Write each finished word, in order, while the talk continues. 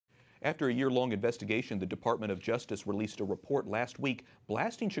After a year-long investigation, the Department of Justice released a report last week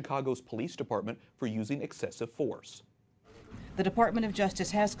blasting Chicago's police department for using excessive force. The Department of Justice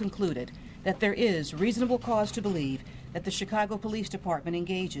has concluded that there is reasonable cause to believe that the Chicago Police Department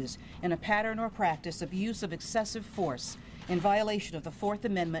engages in a pattern or practice of use of excessive force in violation of the Fourth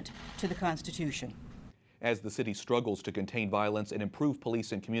Amendment to the Constitution. As the city struggles to contain violence and improve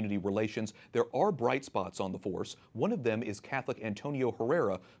police and community relations, there are bright spots on the force. One of them is Catholic Antonio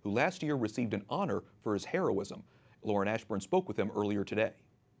Herrera, who last year received an honor for his heroism. Lauren Ashburn spoke with him earlier today.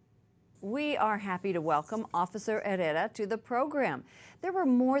 We are happy to welcome Officer Herrera to the program. There were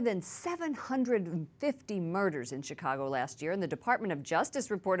more than 750 murders in Chicago last year, and the Department of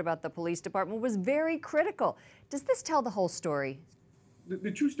Justice report about the police department was very critical. Does this tell the whole story? The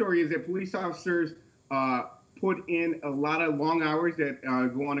true story is that police officers put in a lot of long hours that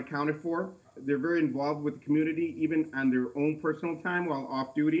go unaccounted for. They're very involved with the community, even on their own personal time while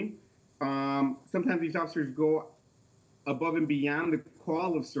off duty. Sometimes these officers go above and beyond the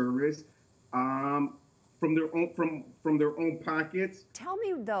call of service from their own pockets. Tell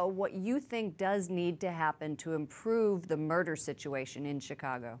me, though, what you think does need to happen to improve the murder situation in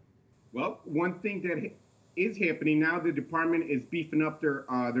Chicago. Well, one thing that is happening now, the department is beefing up their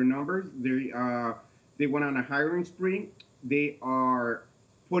numbers. They went on a hiring spree. They are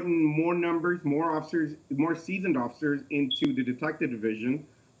putting more numbers, more officers, more seasoned officers into the detective division.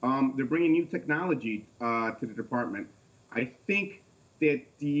 They're bringing new technology to the department. I think that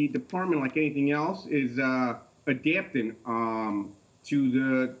the department, like anything else, is adapting to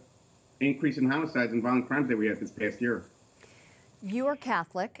the increase in homicides and violent crimes that we had this past year. You are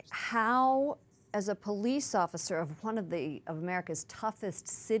Catholic. How, as a police officer of one of America's toughest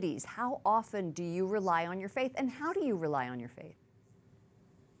cities, how often do you rely on your faith, and how do you rely on your faith?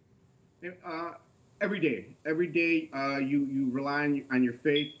 Every day. Every day you rely on your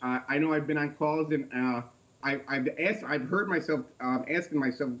faith. I know I've been on calls and I've heard myself asking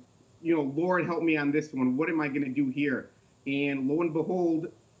myself, you know, Lord, help me on this one. What am I going to do here? And lo and behold,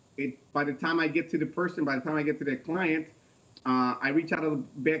 by the time I get to the person, by the time I get to the client, I reach out of the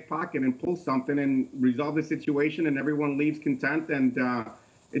back pocket and pull something and resolve the situation, and everyone leaves content. And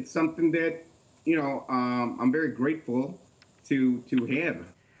it's something that, you know, I'm very grateful to have.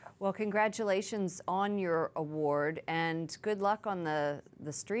 Well, congratulations on your award, and good luck on the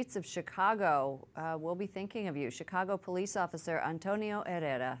streets of Chicago. We'll be thinking of you. Chicago Police Officer Antonio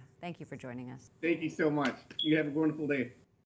Herrera, thank you for joining us. Thank you so much. You have a wonderful day.